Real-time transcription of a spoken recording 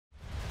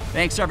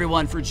Thanks,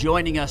 everyone, for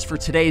joining us for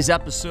today's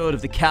episode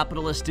of The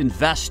Capitalist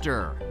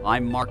Investor.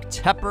 I'm Mark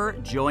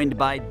Tepper, joined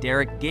by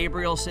Derek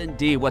Gabrielsen.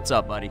 D, what's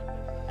up, buddy?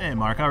 Hey,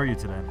 Mark, how are you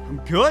today? I'm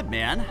good,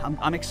 man.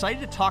 I'm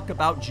excited to talk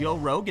about Joe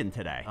Rogan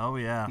today. Oh,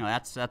 yeah. You know,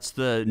 that's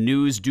the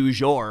news du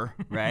jour,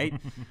 right?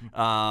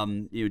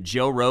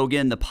 Joe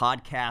Rogan, the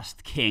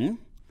podcast king.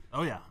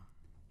 Oh, yeah.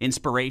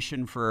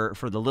 Inspiration for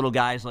the little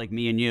guys like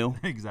me and you.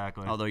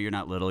 Exactly. Although you're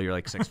not little, you're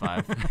like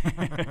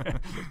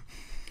 6'5".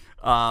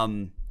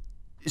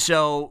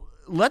 So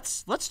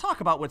let's talk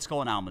about what's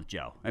going on with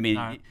Joe. I mean,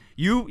 right.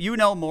 you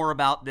know more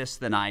about this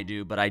than I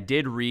do, but I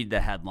did read the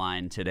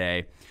headline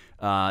today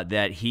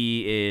that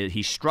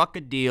he struck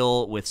a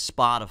deal with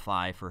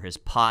Spotify for his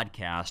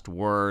podcast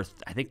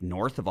worth, I think,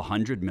 north of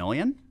 $100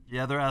 million.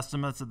 Yeah, they're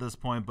estimates at this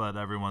point, but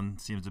everyone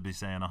seems to be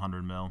saying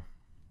 $100 million.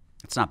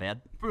 It's not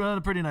bad.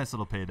 A pretty nice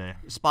little payday.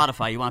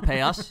 Spotify, you want to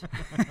pay us?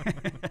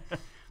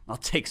 I'll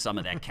take some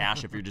of that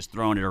cash if you're just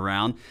throwing it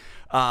around.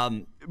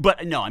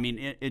 But no, I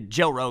mean,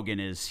 Joe Rogan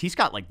he's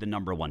got like the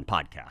 #1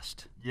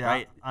 podcast. Yeah,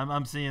 right?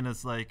 I'm seeing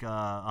it's like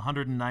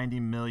 190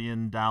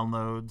 million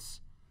downloads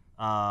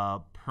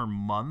per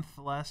month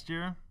last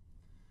year,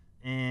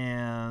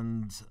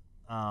 and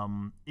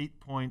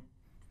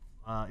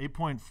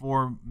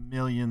 8.4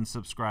 million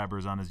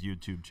subscribers on his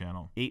YouTube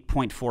channel.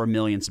 8.4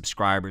 million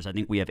subscribers. I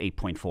think we have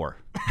 8.4.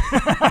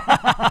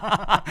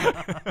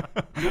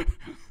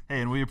 Hey,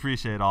 and we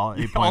appreciate all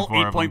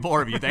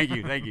 8.4 of you. Thank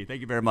you.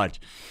 Thank you very much.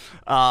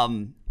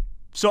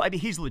 So I mean,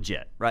 he's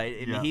legit, right?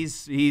 I mean,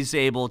 he's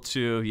able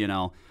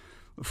to,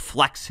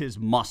 flex his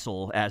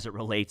muscle as it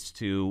relates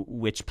to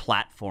which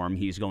platform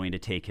he's going to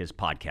take his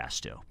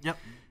podcast to. Yep.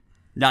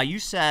 Now, you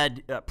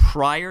said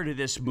prior to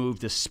this move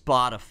to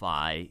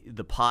Spotify,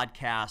 the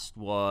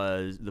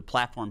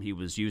platform he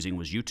was using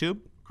was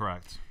YouTube?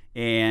 Correct.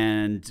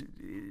 And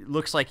it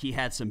looks like he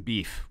had some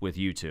beef with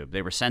YouTube.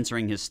 They were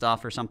censoring his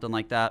stuff or something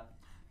like that?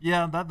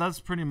 Yeah,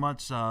 that's pretty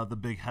much the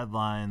big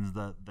headlines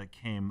that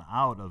came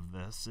out of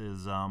this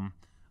is I'm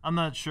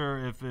not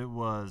sure if it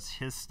was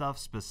his stuff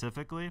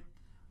specifically,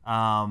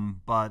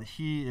 but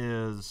he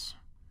is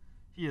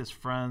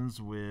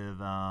friends with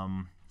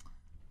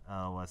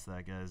what's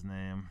that guy's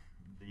name?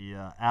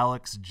 The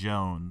Alex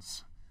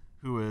Jones,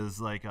 who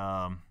is like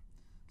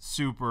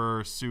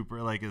super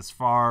like as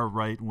far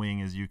right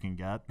wing as you can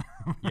get.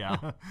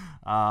 Yeah.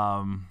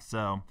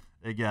 So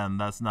again,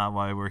 that's not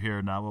why we're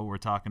here, not what we're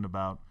talking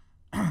about.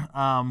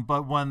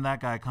 But when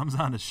that guy comes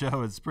on the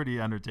show, it's pretty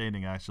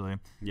entertaining, actually.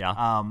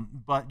 Yeah.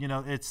 But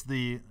it's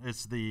the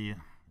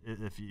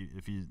if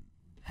you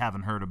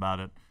haven't heard about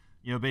it,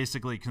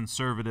 basically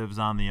conservatives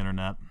on the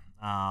internet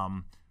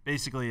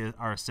basically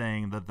are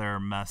saying that their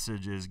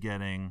message is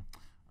getting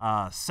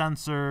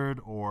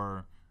censored,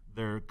 or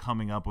they're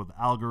coming up with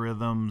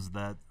algorithms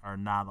that are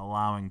not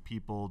allowing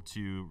people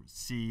to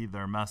see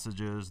their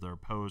messages, their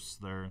posts,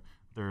 their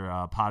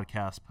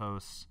podcast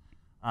posts.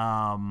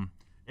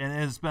 And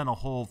it's been a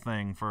whole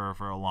thing for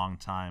a long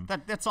time.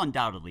 That's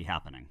undoubtedly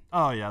happening.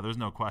 Oh, yeah, there's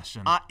no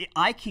question.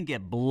 I can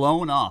get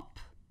blown up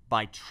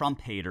by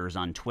Trump haters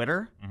on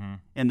Twitter,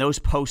 and those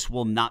posts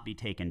will not be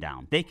taken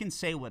down. They can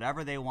say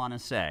whatever they want to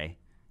say,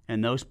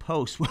 and those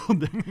posts will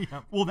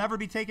never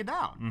be taken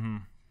down. Mm-hmm.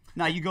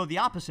 Now, you go the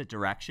opposite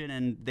direction,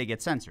 and they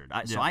get censored.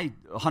 So I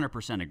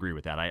 100% agree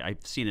with that.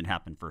 I've seen it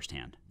happen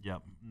firsthand.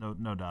 Yep,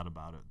 no doubt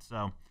about it.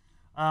 So,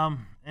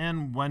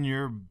 and when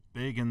you're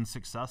big and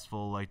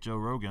successful like Joe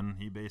Rogan,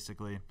 he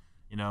basically,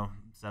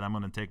 said, I'm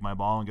going to take my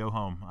ball and go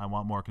home. I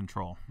want more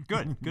control.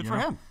 Good for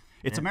him.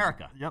 It's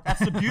America. Yep.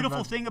 That's the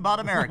beautiful thing about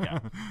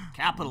America.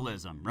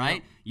 Capitalism, right?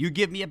 Yep. You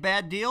give me a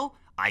bad deal,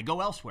 I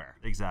go elsewhere.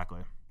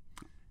 Exactly.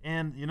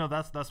 And,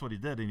 that's what he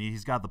did, and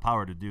he's got the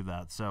power to do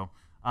that. So,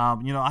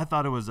 I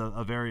thought it was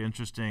a very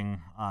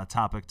interesting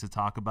topic to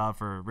talk about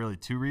for really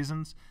two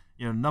reasons.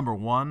 Number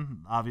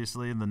one,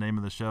 obviously, the name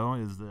of the show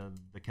is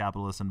the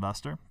Capitalist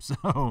Investor.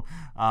 So,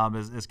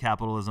 is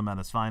capitalism at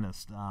its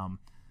finest.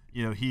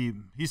 He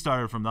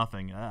started from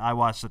nothing. I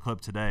watched the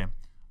clip today.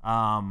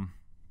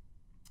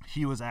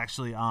 He was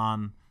actually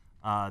on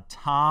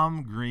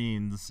Tom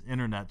Green's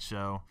internet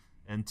show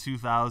in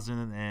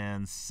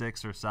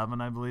 2006 or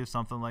 7, I believe,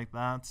 something like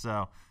that.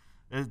 So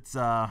it's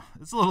a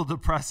little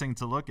depressing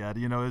to look at.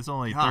 It's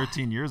only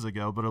 13 years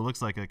ago, but it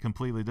looks like a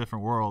completely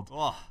different world.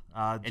 Oh.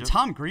 And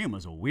Tom Green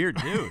was a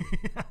weird dude.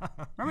 Yeah.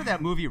 Remember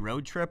that movie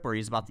Road Trip where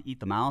he's about to eat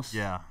the mouse?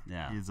 Yeah.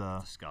 He's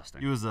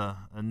disgusting. He was a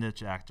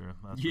niche actor.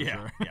 That's for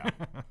sure. Yeah.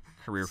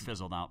 Career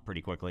fizzled out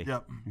pretty quickly.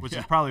 Yep. Which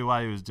is probably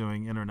why he was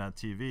doing internet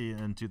TV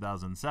in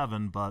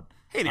 2007. But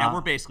hey, man,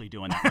 we're basically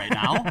doing that right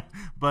now.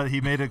 But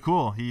he made it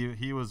cool.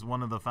 He was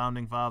one of the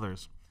founding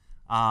fathers.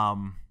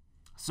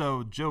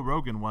 So Joe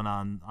Rogan went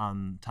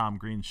on Tom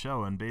Green's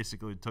show and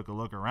basically took a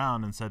look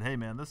around and said, "Hey,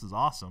 man, this is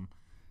awesome.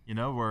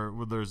 Where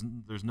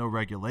there's no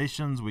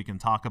regulations. We can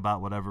talk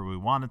about whatever we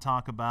want to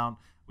talk about.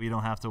 We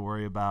don't have to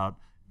worry about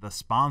the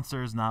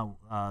sponsors not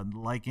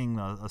liking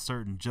a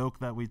certain joke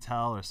that we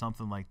tell or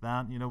something like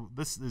that.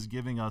 This is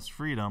giving us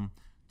freedom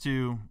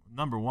to,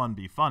 number one,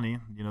 be funny.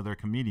 They're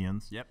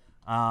comedians. Yep.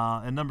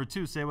 And number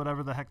two, say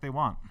whatever the heck they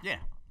want. Yeah.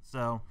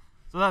 So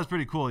So that was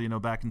pretty cool.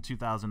 Back in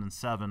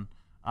 2007,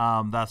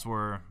 that's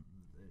where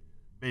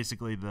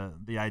basically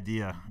the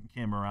idea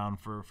came around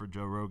for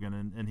Joe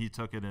Rogan, and he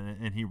took it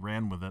and he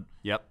ran with it.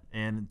 Yep.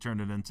 And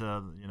turned it into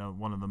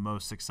one of the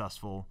most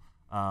successful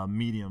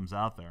mediums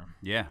out there.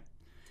 Yeah.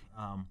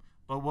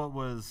 But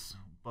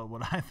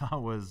what I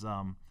thought was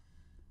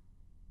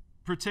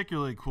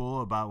particularly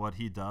cool about what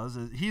he does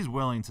is he's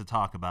willing to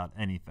talk about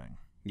anything.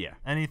 Yeah.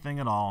 Anything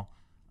at all.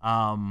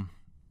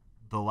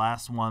 The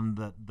last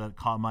one that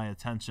caught my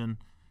attention,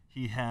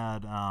 he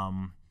had the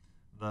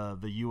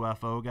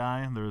UFO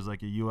guy. There was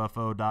like a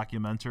UFO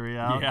documentary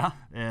out. Yeah.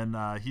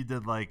 And he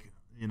did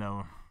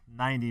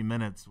 90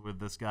 minutes with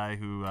this guy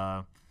who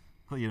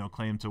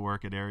claimed to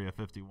work at Area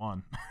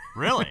 51.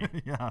 Really?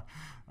 Yeah.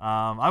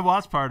 I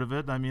watched part of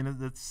it. I mean,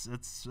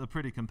 it's a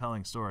pretty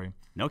compelling story.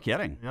 No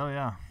kidding. Oh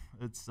yeah.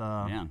 It's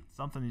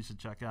something you should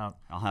check out.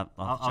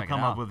 I'll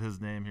come up with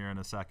his name here in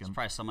a second.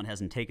 Surprised someone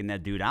hasn't taken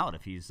that dude out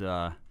if he's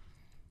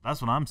that's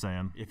what I'm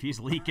saying. If he's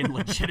leaking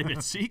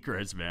legitimate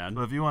secrets, man.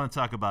 But if you want to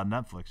talk about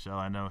Netflix show,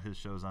 I know his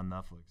show's on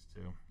Netflix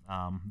too.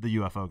 The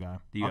UFO guy.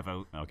 The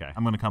UFO. Okay.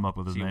 I'm going to come up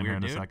with his name here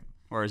in a second.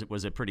 Or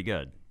was it pretty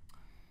good?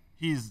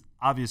 He's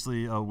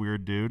obviously a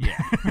weird dude.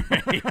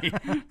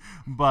 Yeah.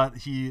 But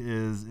he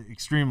is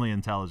extremely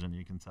intelligent,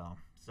 you can tell.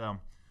 So,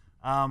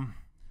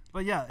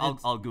 but yeah.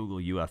 I'll Google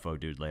UFO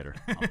dude later.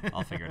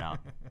 I'll figure it out.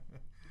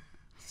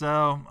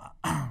 So,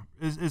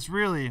 it's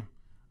really,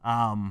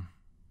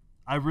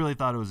 I really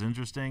thought it was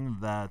interesting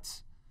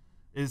that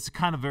it's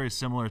kind of very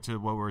similar to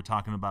what we were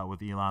talking about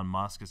with Elon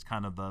Musk. It's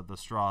kind of the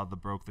straw that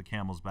broke the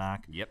camel's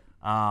back. Yep.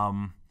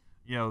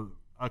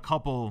 A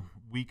couple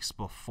weeks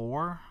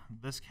before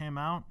this came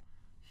out,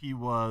 he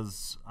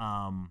was,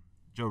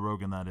 Joe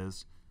Rogan that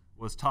is,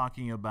 was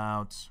talking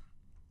about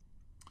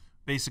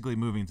basically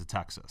moving to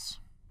Texas,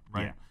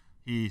 right? Yeah.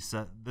 He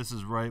said this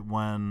is right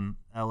when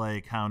LA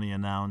County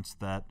announced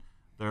that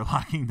they're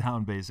locking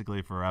down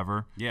basically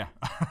forever. Yeah.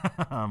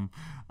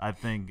 I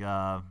think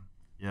a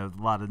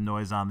lot of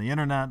noise on the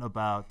internet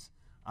about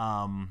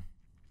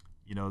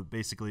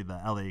basically the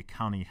LA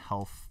County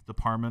Health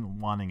Department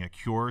wanting a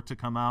cure to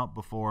come out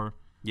before.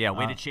 Yeah,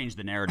 way to change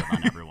the narrative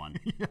on everyone.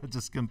 Yeah,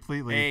 just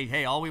completely.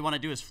 Hey, all we want to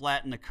do is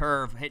flatten the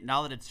curve. Hey,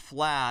 now that it's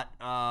flat,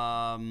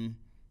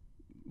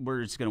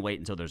 we're just going to wait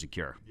until there's a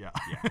cure. Yeah.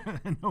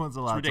 No one's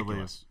allowed to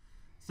leave.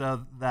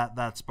 So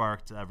that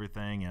sparked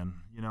everything, and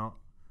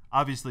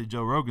obviously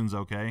Joe Rogan's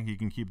okay. He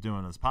can keep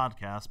doing his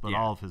podcast, but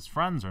all of his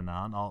friends are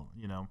not.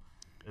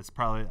 It's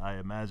probably, I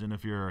imagine,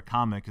 if you're a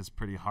comic, it's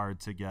pretty hard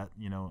to get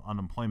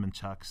unemployment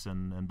checks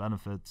and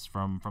benefits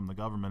from the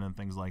government and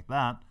things like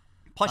that.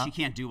 Plus, you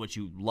can't do what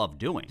you love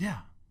doing. Yeah,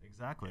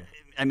 exactly.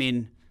 I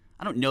mean,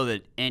 I don't know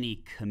that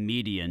any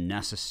comedian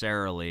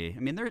necessarily. I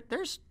mean,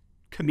 there's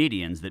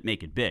comedians that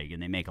make it big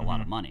and they make a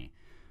lot of money.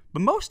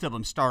 But most of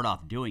them start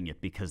off doing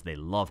it because they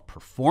love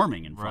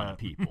performing in front of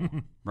people,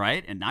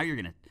 right? And now you're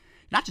going to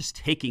not just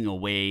taking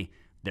away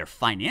their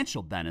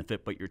financial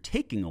benefit, but you're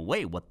taking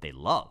away what they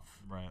love,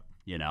 right?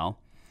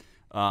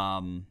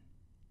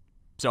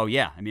 So,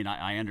 yeah, I mean,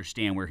 I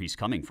understand where he's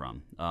coming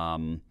from.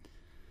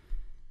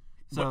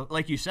 So,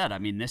 like you said, I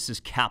mean, this is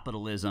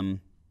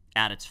capitalism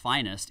at its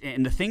finest.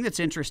 And the thing that's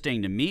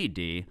interesting to me,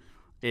 D,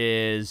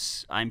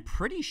 is I'm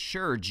pretty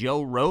sure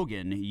Joe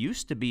Rogan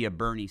used to be a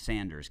Bernie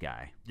Sanders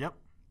guy. Yep.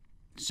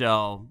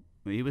 So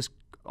he was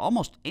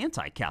almost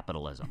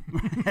anti-capitalism,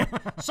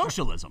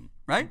 socialism,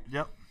 right?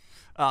 Yep.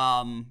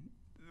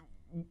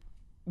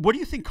 What do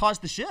you think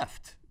caused the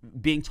shift?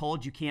 Being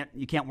told you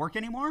can't work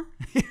anymore,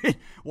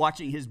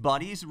 watching his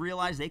buddies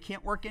realize they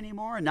can't work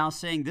anymore, and now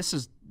saying this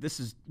is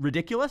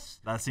ridiculous.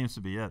 That seems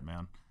to be it,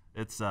 man.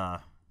 It's I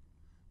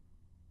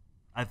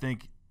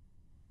think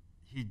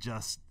he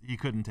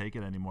couldn't take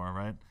it anymore,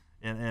 right?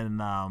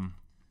 And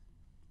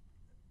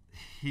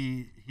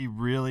he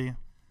really.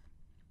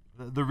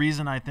 The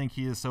reason I think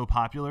he is so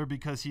popular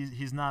because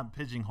he's not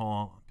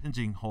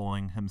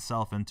pigeonholing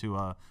himself into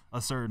a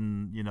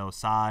certain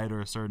side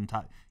or a certain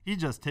type. He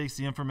just takes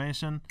the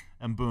information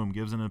and boom,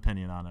 gives an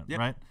opinion on it. Yep.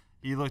 Right?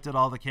 He looked at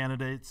all the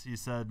candidates. He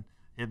said,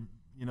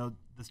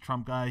 this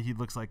Trump guy, he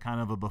looks like kind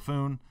of a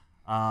buffoon.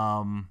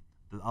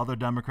 The other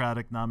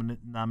Democratic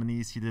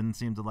nominees he didn't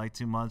seem to like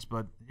too much.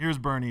 But here's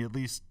Bernie at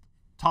least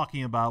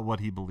talking about what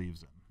he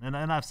believes in.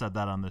 And I've said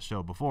that on this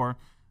show before.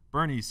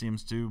 Bernie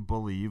seems to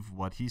believe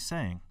what he's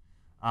saying.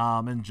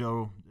 And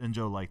Joe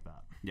liked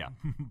that. Yeah.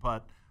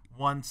 But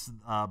once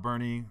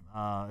Bernie,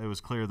 it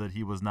was clear that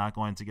he was not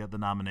going to get the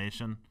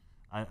nomination.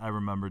 I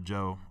remember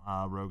Joe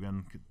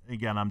Rogan.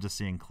 Again, I'm just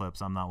seeing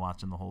clips. I'm not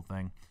watching the whole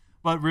thing.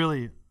 But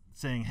really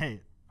saying,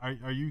 hey,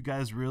 are you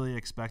guys really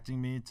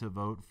expecting me to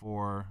vote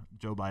for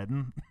Joe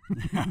Biden?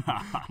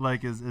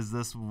 Like, is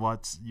this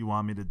what you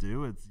want me to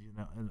do? It's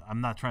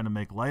I'm not trying to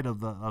make light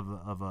of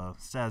a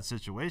sad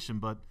situation,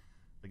 but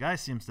the guy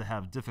seems to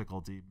have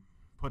difficulty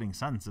putting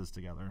sentences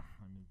together.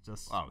 I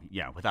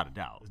mean, without a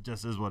doubt, it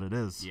just is what it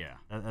is. Yeah.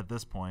 At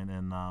this point,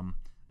 and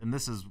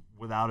this is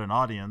without an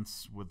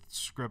audience, with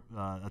script,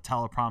 a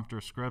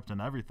teleprompter script, and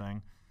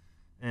everything.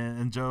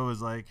 And Joe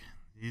is like,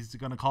 he's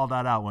going to call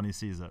that out when he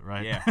sees it,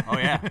 right? Yeah. Oh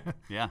yeah.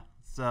 Yeah.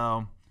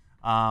 So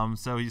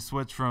he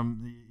switched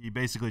from. He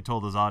basically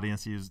told his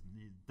audience he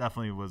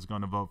definitely was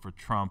going to vote for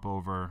Trump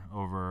over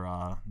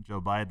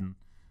Joe Biden,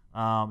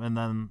 and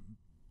then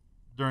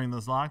during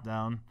this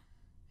lockdown,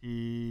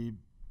 he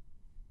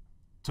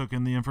took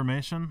in the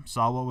information,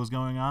 saw what was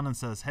going on, and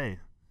says, "Hey,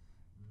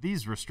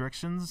 these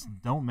restrictions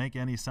don't make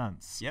any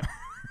sense." Yep.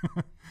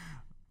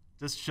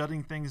 Just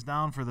shutting things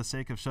down for the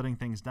sake of shutting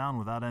things down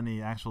without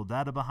any actual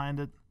data behind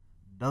it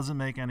doesn't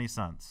make any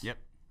sense. Yep.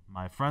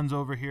 My friends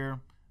over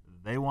here,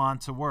 they want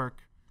to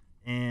work,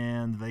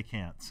 and they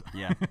can't.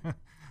 Yeah.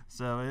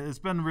 So it's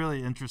been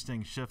really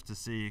interesting shift to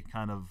see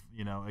kind of,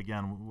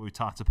 again, we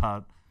talked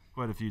about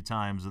quite a few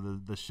times,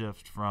 the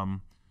shift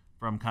from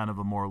kind of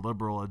a more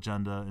liberal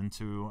agenda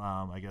into,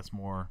 I guess,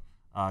 more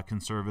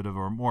conservative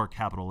or more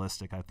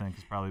capitalistic, I think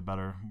is probably a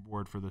better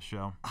word for the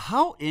show.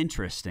 How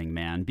interesting,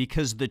 man,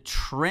 because the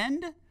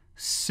trend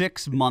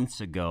 6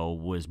 months ago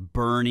was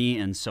Bernie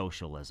and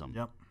socialism.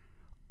 Yep.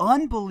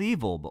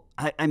 Unbelievable.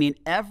 I mean,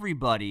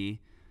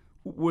 everybody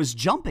was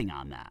jumping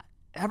on that.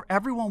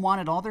 Everyone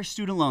wanted all their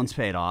student loans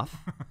paid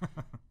off.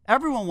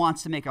 Everyone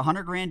wants to make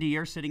 $100,000 a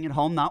year sitting at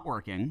home not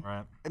working.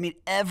 Right. I mean,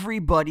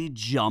 everybody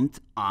jumped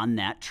on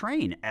that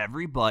train.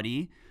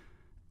 Everybody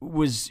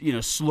was,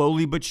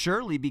 slowly but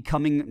surely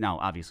becoming. Now,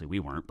 obviously, we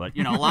weren't, but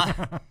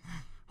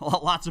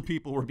lots of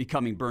people were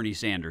becoming Bernie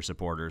Sanders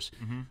supporters.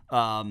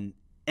 Mm-hmm.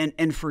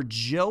 And for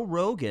Joe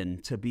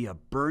Rogan to be a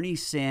Bernie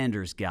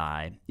Sanders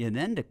guy and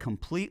then to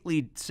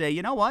completely say,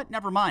 you know what,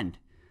 never mind.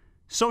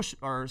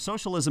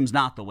 Socialism's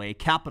not the way.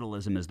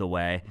 Capitalism is the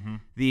way. Mm-hmm.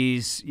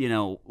 These,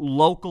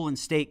 local and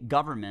state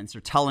governments are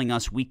telling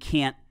us we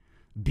can't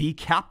be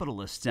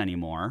capitalists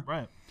anymore.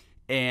 Right.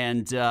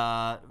 And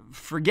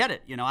forget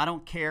it. I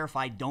don't care if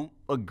I don't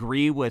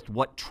agree with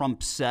what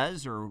Trump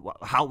says or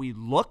how he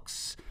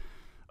looks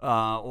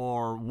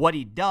or what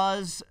he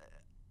does.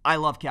 I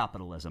love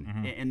capitalism,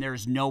 mm-hmm. and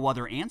there's no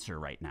other answer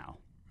right now.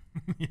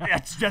 Yeah.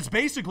 That's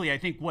basically, I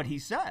think, what he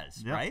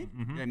says, yep. Right?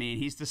 Mm-hmm. I mean,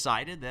 he's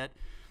decided that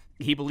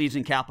he believes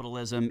in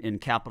capitalism, and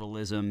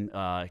capitalism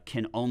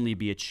can only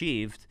be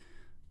achieved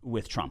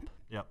with Trump.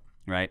 Yep.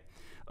 Right?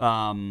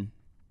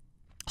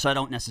 So I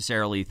don't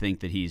necessarily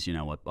think that he's, a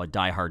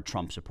diehard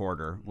Trump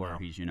supporter where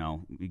he's,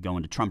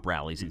 going to Trump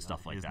rallies and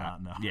stuff like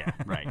that. Not, no. Yeah,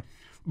 right.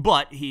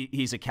 But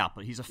he's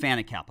a fan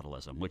of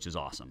capitalism, which is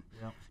awesome.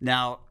 Yep.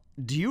 Now,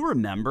 do you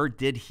remember,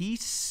 did he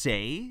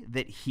say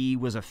that he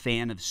was a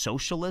fan of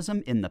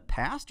socialism in the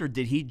past, or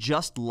did he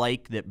just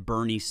like that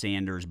Bernie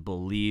Sanders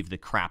believed the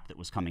crap that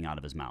was coming out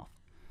of his mouth?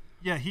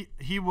 Yeah,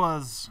 he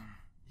was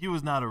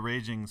not a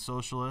raging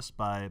socialist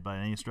by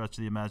any stretch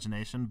of the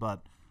imagination,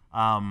 but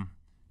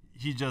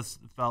he just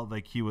felt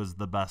like he was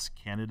the best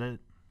candidate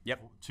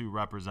to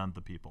represent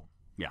the people.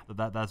 Yeah. So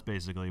that's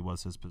basically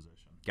was his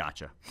position.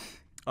 Gotcha.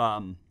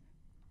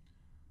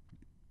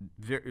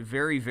 Very,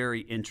 very, very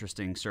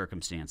interesting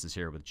circumstances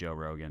here with Joe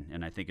Rogan,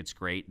 and I think it's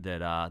great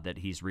that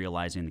he's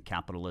realizing that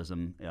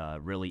capitalism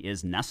really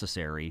is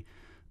necessary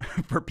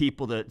for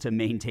people to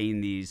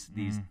maintain these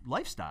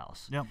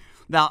lifestyles. Yep.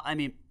 Now, I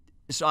mean,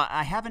 so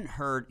I haven't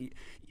heard.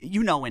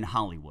 In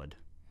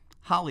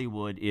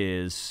Hollywood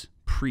is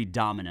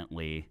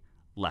predominantly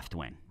left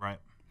wing. Right.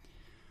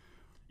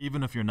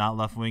 Even if you're not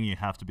left wing, you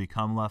have to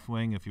become left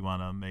wing if you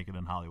want to make it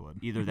in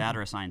Hollywood. Either that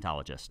or a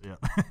Scientologist. Yeah.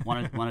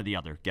 one or the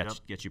other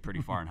gets you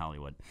pretty far in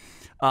Hollywood.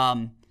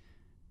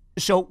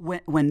 So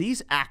when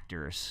these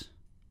actors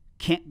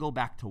can't go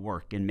back to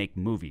work and make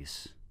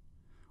movies,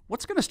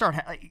 what's going to start?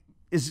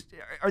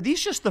 Are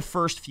these just the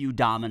first few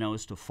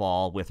dominoes to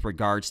fall with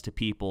regards to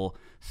people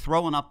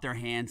throwing up their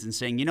hands and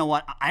saying, you know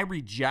what, I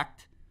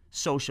reject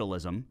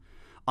socialism.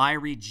 I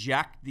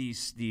reject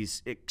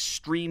these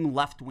extreme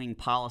left-wing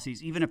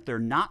policies, even if they're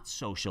not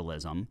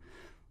socialism,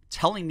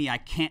 telling me I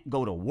can't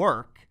go to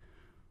work.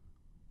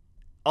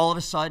 All of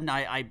a sudden,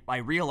 I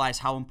realize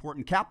how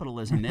important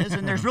capitalism is,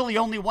 and there's really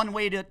only one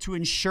way to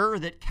ensure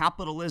that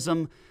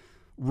capitalism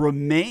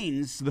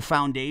remains the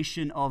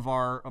foundation of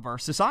our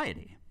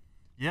society.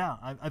 Yeah,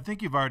 I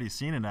think you've already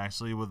seen it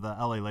actually with the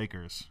LA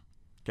Lakers.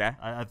 Okay,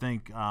 I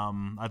think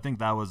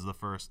that was the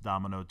first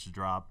domino to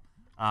drop.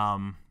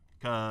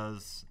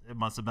 Because it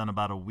must have been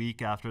about a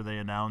week after they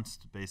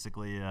announced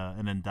basically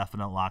an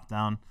indefinite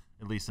lockdown,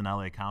 at least in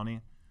LA County.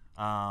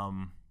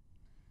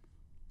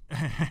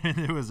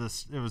 It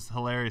was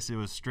hilarious. It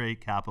was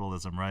straight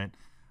capitalism, right?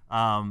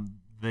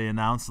 They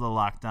announced the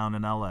lockdown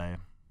in LA,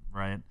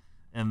 right?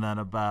 And then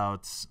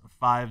about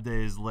 5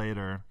 days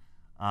later,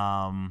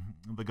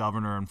 the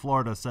governor in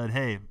Florida said,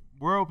 "Hey,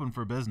 we're open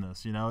for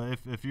business.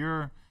 If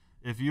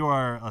you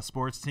are a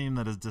sports team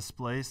that is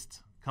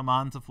displaced, come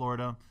on to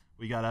Florida.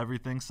 We got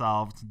everything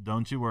solved.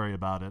 Don't you worry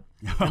about it."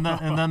 And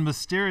then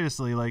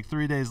mysteriously, like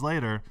 3 days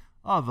later,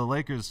 the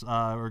Lakers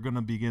are going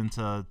to begin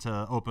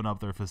to open up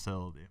their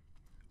facility.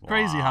 Wow.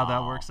 Crazy how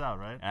that works out,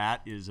 right?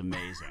 That is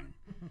amazing.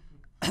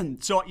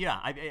 So, yeah,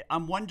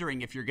 I'm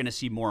wondering if you're going to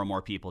see more and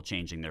more people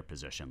changing their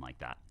position like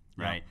that,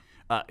 right?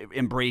 Yeah.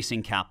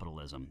 Embracing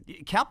capitalism.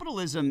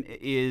 Capitalism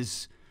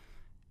it's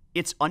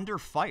under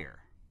fire.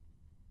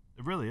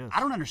 It really is. I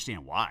don't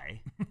understand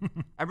why.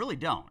 I really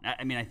don't.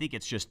 I mean, I think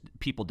it's just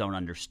people don't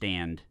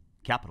understand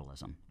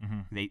capitalism.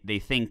 They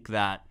think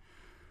that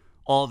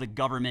all the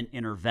government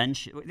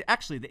intervention,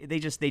 actually,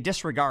 they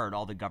disregard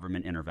all the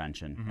government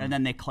intervention, and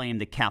then they claim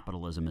that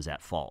capitalism is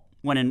at fault.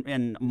 When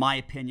in my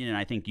opinion, and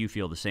I think you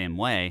feel the same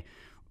way,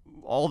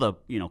 all the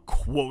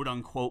quote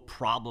unquote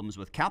problems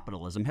with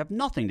capitalism have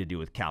nothing to do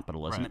with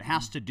capitalism. It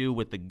has to do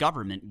with the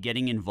government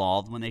getting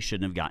involved when they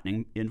shouldn't have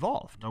gotten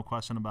involved. No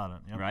question about it.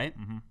 Yep. Right?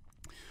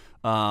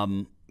 I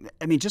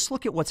mean, just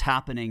look at what's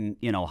happening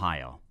in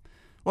Ohio.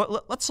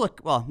 Well, let's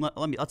look. Well,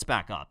 let's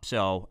back up.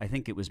 So I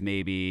think it was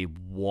maybe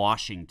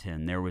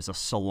Washington. There was a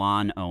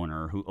salon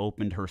owner who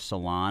opened her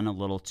salon a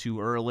little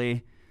too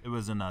early. It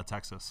was in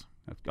Texas.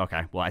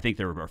 Okay. Well, I think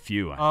there were a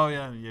few. Oh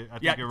yeah, I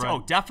think you're right.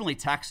 Oh, definitely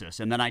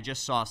Texas. And then I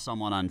just saw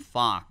someone on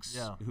Fox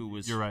who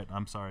was. You're right.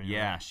 I'm sorry.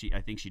 Yeah, right.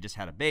 I think she just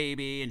had a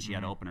baby and she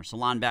had to open her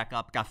salon back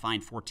up. Got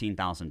fined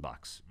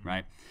 $14,000.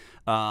 Right.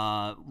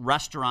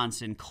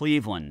 Restaurants in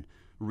Cleveland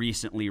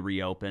recently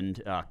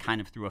reopened, kind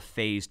of through a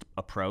phased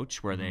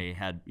approach where they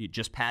had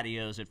just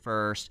patios at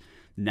first.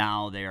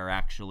 Now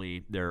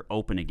they're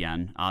open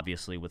again,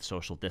 obviously with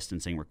social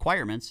distancing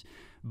requirements.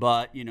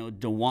 But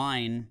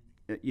DeWine,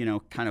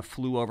 kind of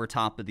flew over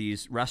top of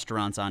these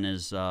restaurants on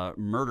his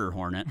murder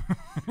hornet,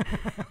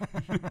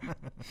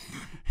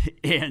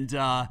 and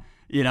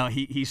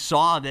he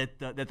saw that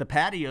the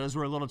patios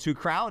were a little too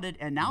crowded,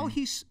 and now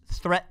he's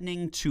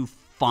threatening to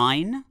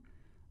fine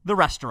the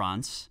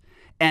restaurants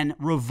and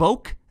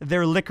revoke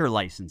their liquor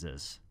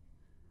licenses.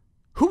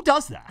 Who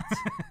does that?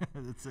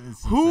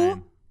 It's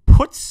Who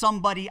puts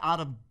somebody out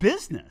of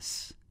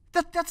business?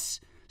 That's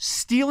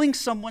stealing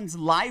someone's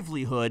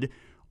livelihood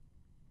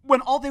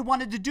when all they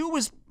wanted to do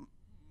was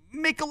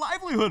make a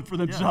livelihood for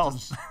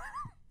themselves.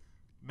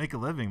 Make a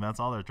living. That's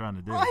all they're trying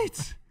to do.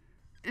 Right.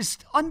 It's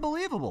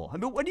unbelievable. I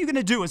mean, what are you going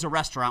to do as a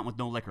restaurant with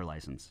no liquor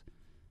license?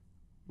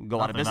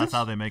 Go out of business? That's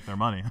how they make their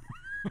money.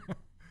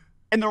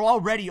 And they're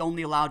already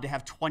only allowed to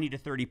have 20 to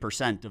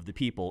 30% of the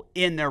people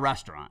in their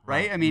restaurant,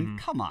 right? I mean,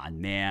 come on,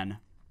 man.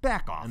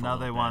 Back off. And now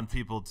they want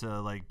people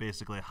to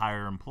basically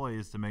hire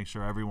employees to make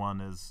sure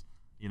everyone is,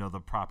 the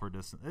proper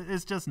distance.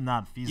 It's just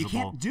not feasible. You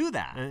can't do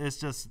that. It's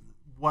just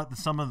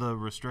some of the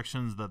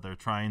restrictions that they're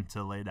trying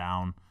to lay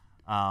down.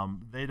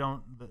 They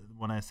don't.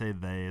 When I say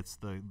they, it's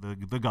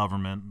the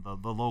government,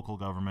 the local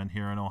government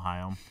here in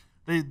Ohio.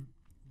 They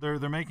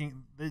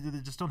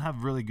just don't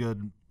have really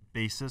good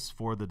basis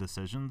for the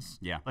decisions.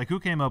 Yeah. Like, who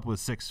came up with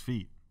 6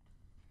 feet?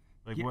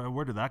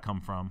 Where did that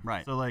come from?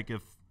 Right. So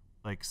if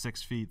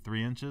 6 feet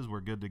 3 inches, we're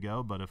good to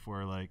go. But if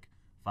we're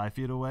 5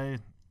 feet away,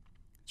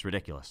 it's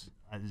ridiculous.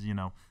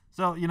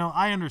 So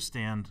I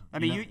understand. I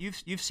mean,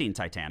 you've seen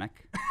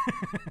Titanic.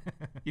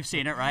 You've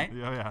seen it, right?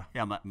 Yeah.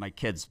 Yeah. My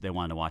kids, they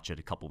wanted to watch it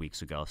a couple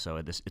weeks ago, so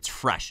it's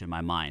fresh in my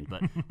mind.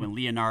 But when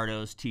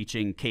Leonardo's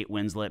teaching Kate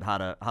Winslet how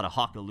to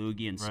hawk a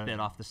loogie and spit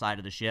off the side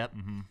of the ship,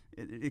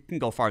 it can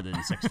go farther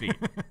than 6 feet,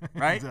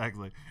 right?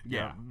 Exactly.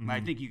 Yeah.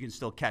 I think you can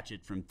still catch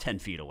it from 10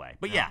 feet away.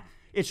 But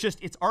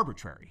it's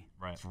arbitrary.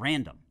 Right. It's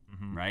random,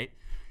 right?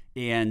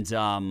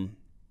 And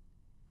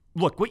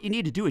look, what you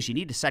need to do is you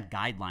need to set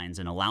guidelines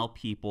and allow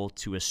people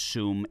to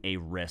assume a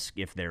risk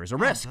if there is a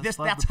risk.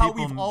 That's how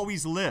we've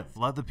always lived.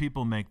 Let the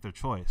people make their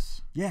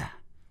choice. Yeah.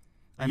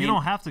 You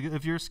don't have to.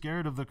 If you're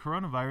scared of the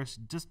coronavirus,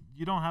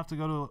 you don't have to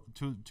go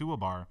to a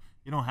bar.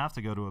 You don't have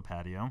to go to a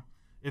patio.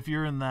 If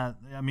you're in that,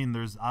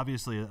 there's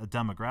obviously a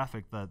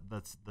demographic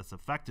that's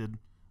affected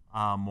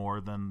more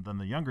than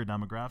the younger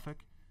demographic.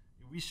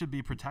 We should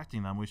be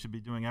protecting them. We should be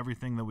doing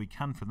everything that we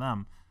can for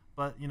them.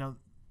 But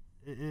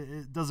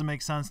it doesn't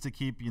make sense to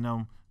keep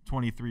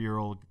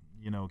 23-year-old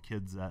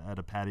kids at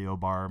a patio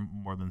bar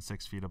more than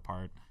 6 feet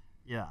apart.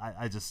 Yeah,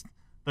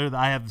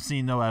 I have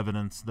seen no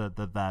evidence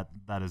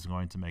that is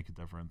going to make a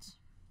difference.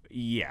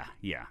 Yeah.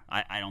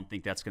 I don't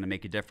think that's going to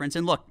make a difference.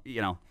 And look,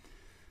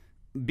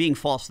 being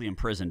falsely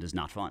imprisoned is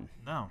not fun.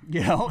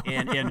 No.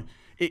 And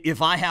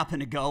if I happen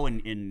to go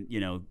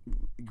and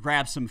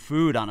grab some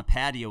food on a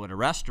patio at a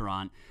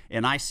restaurant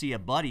and I see a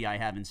buddy I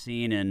haven't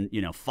seen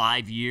in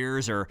 5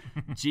 years or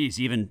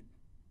even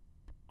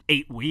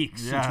 8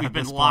 weeks since we've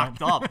been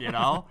locked up,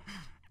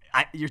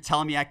 you're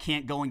telling me I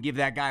can't go and give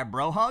that guy a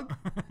bro hug?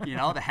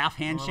 The half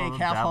handshake,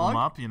 half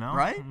hug? Him up,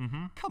 right?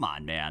 Come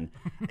on, man.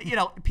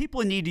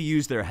 People need to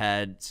use their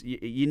heads.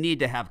 You need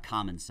to have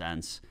common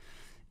sense,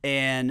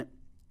 and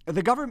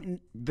the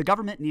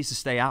government needs to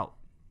stay out.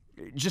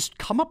 Just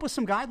come up with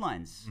some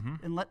guidelines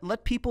and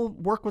let people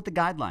work with the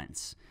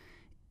guidelines.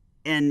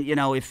 And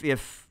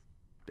if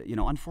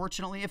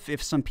unfortunately,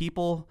 if some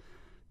people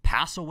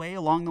pass away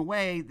along the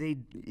way, they,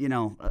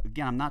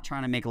 again, I'm not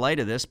trying to make light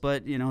of this,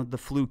 but, the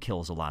flu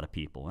kills a lot of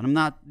people. And I'm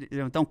not,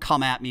 don't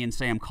come at me and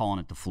say I'm calling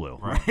it the flu,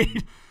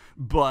 right?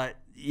 But,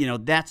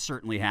 that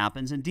certainly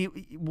happens. And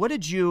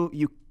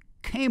you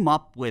came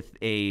up with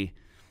a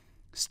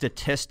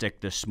statistic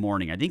this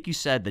morning. I think you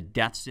said the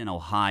deaths in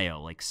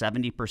Ohio,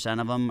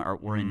 70% of them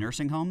were in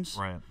nursing homes.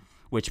 Right.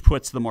 Which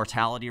puts the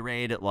mortality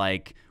rate at 1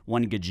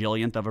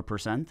 gajillionth of a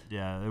percent.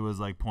 Yeah, it was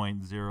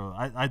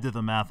 0.0. I did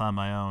the math on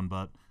my own,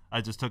 but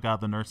I just took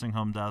out the nursing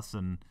home deaths,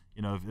 and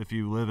if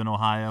you live in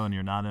Ohio and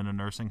you're not in a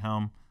nursing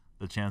home,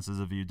 the chances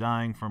of you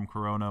dying from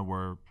corona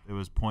was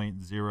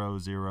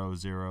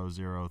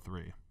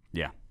 0.00003.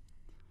 Yeah,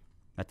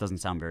 that doesn't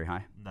sound very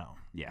high. No.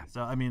 Yeah.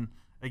 So I mean,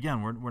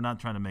 again, we're not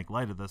trying to make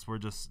light of this. We're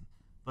just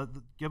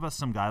give us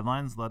some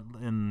guidelines.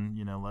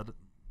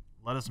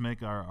 Let us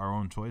make our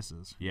own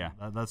choices. Yeah.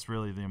 That's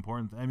really the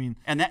important thing. I mean,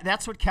 and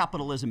that's what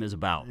capitalism is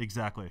about.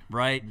 Exactly.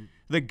 Right?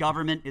 The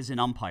government is an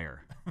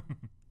umpire,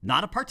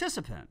 not a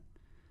participant.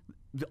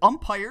 The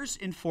umpires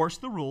enforce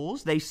the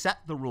rules. They set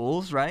the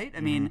rules, right? I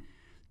mean,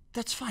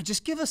 that's fine.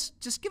 Just give us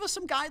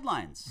some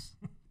guidelines.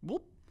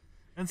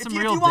 And if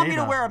you want me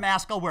to wear a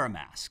mask, I'll wear a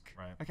mask.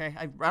 Right. Okay?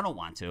 I don't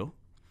want to.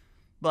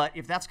 But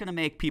if that's going to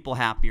make people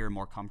happier and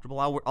more comfortable,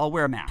 I'll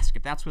wear a mask.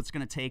 If that's what's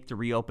going to take to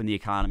reopen the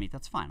economy,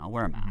 that's fine. I'll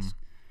wear a mask.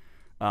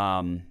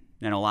 And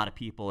a lot of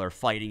people are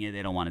fighting it.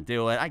 They don't want to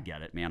do it. I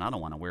get it, man. I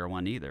don't want to wear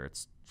one either.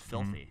 It's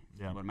filthy.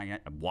 Yeah. What am I going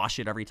to wash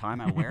it every time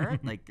I wear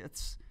it? Like,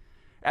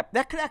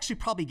 that could actually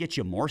probably get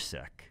you more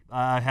sick.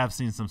 I have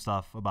seen some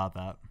stuff about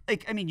that.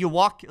 Like, I mean,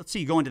 let's say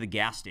you go into the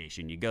gas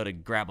station, you go to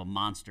grab a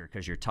Monster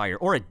because you're tired,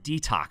 or a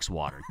detox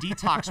water,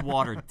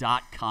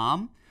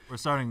 detoxwater.com. We're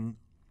starting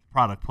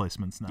product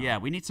placements now. Yeah,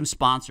 we need some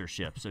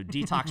sponsorship. So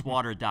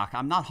detoxwater.com.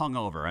 I'm not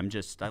hungover.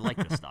 I like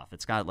this stuff.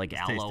 It's got like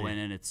aloe tasty.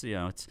 in it.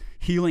 It's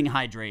healing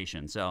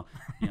hydration. So,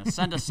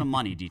 send us some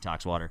money,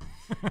 Detox Water.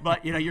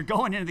 But, you're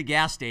going into the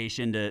gas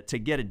station to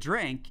get a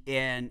drink,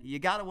 and you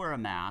got to wear a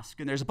mask.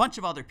 And there's a bunch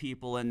of other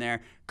people in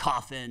there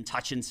coughing,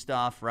 touching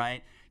stuff,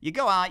 right? You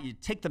go out, you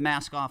take the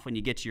mask off when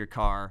you get to your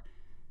car.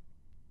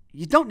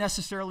 You don't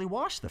necessarily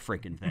wash the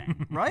freaking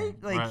thing,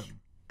 right? Like, Right.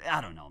 I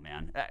don't know,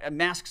 man.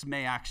 Masks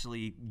may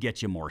actually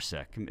get you more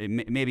sick.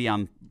 Maybe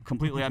I'm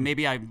completely.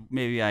 Maybe I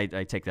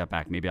take that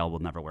back. Maybe I will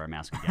never wear a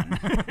mask again.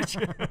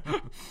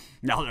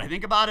 Now that I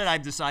think about it,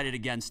 I've decided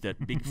against it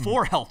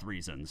for health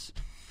reasons.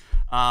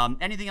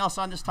 Anything else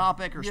on this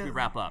topic, or should we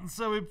wrap up?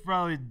 So we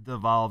probably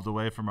devolved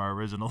away from our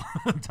original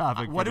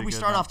topic. What did we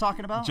start off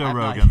talking about? Joe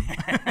Rogan.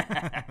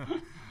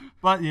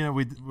 But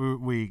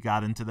we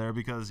got into there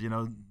because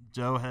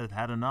Joe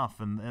had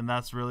enough, and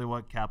that's really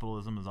what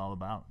capitalism is all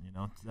about,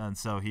 And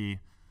so he,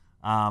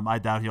 I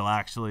doubt he'll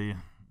actually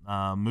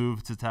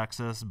move to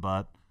Texas,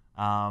 but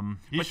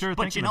he's sure thinking about it.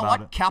 But you know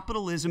what?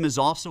 Capitalism is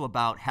also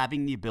about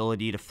having the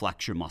ability to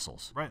flex your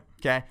muscles. Right.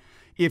 Okay?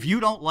 If you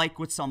don't like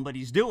what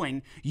somebody's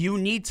doing, you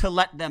need to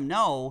let them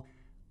know,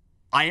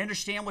 I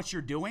understand what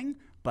you're doing,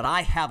 but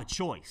I have a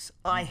choice.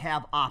 I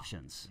have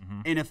options.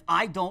 And if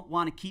I don't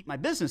want to keep my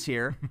business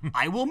here,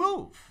 I will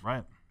move.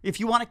 Right. If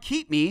you want to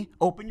keep me,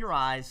 open your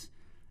eyes,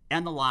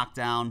 end the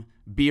lockdown,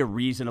 be a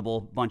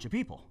reasonable bunch of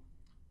people.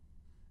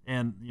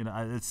 And,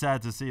 it's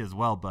sad to see as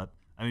well, but,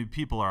 I mean,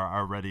 people are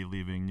already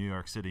leaving New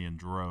York City in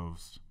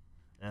droves.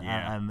 And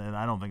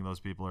I don't think those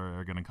people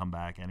are going to come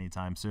back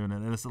anytime soon.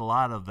 And it's a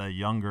lot of the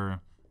younger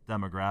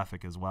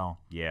demographic as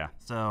well. Yeah.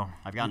 So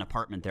I've got an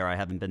apartment there. I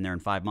haven't been there in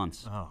 5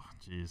 months. Oh,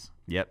 jeez.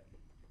 Yep.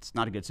 It's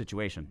not a good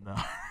situation. No.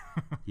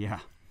 Yeah.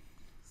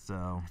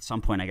 So at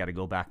some point I got to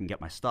go back and get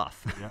my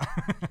stuff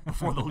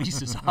before the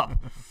lease is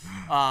up.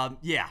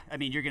 Yeah, I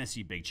mean, you're going to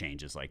see big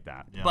changes like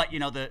that. Yeah. But,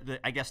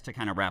 I guess to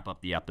kind of wrap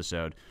up the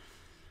episode,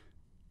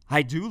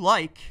 I do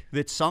like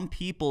that some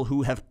people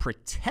who have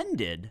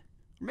pretended,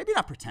 maybe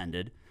not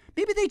pretended,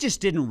 maybe they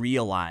just didn't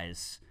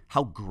realize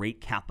how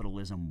great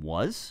capitalism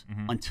was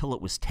until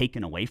it was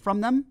taken away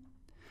from them.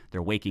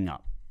 They're waking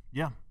up.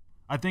 Yeah,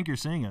 I think you're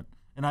seeing it.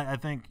 And I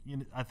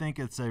think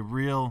it's a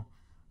real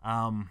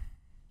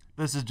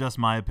this is just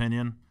my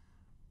opinion.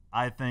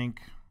 I think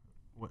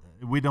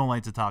we don't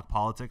like to talk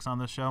politics on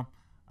this show,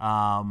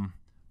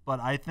 but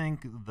I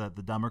think that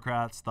the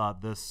Democrats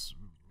thought this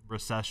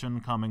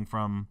recession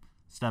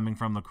stemming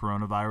from the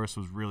coronavirus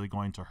was really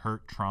going to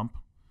hurt Trump.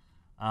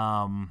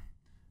 And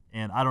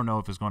I don't know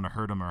if it's going to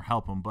hurt him or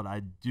help him, but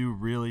I do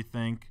really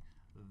think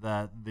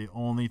that the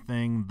only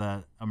thing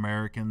that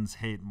Americans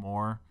hate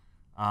more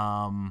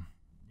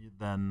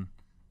than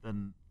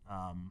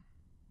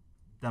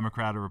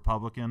Democrat or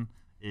Republican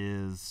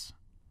is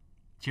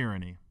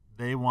tyranny.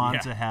 They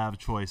want to have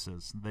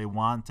choices. They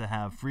want to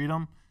have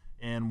freedom,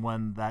 and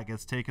when that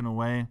gets taken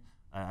away,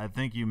 I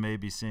think you may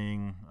be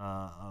seeing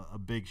a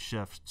big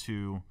shift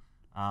to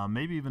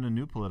maybe even a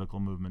new political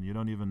movement. You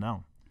don't even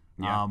know.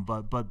 Yeah.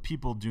 But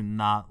people do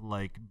not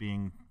like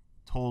being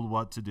told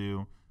what to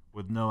do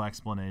with no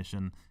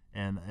explanation,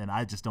 and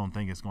I just don't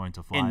think it's going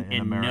to fly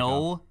in America. And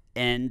no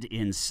end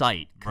in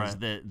sight, because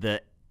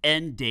the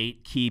end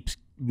date keeps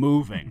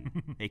moving.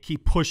 They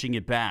keep pushing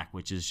it back,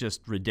 which is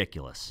just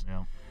ridiculous.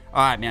 Yeah. All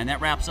right, man,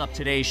 that wraps up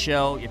today's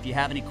show. If you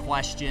have any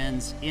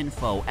questions,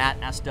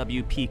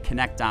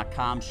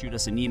 info@swpconnect.com. Shoot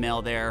us an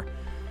email there.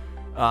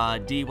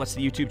 D, what's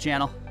the YouTube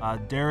channel?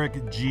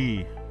 Derek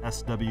G.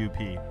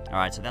 SWP. All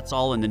right, so that's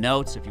all in the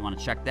notes if you want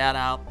to check that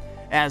out.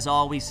 As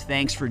always,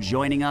 thanks for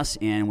joining us,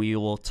 and we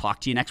will talk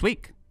to you next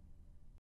week.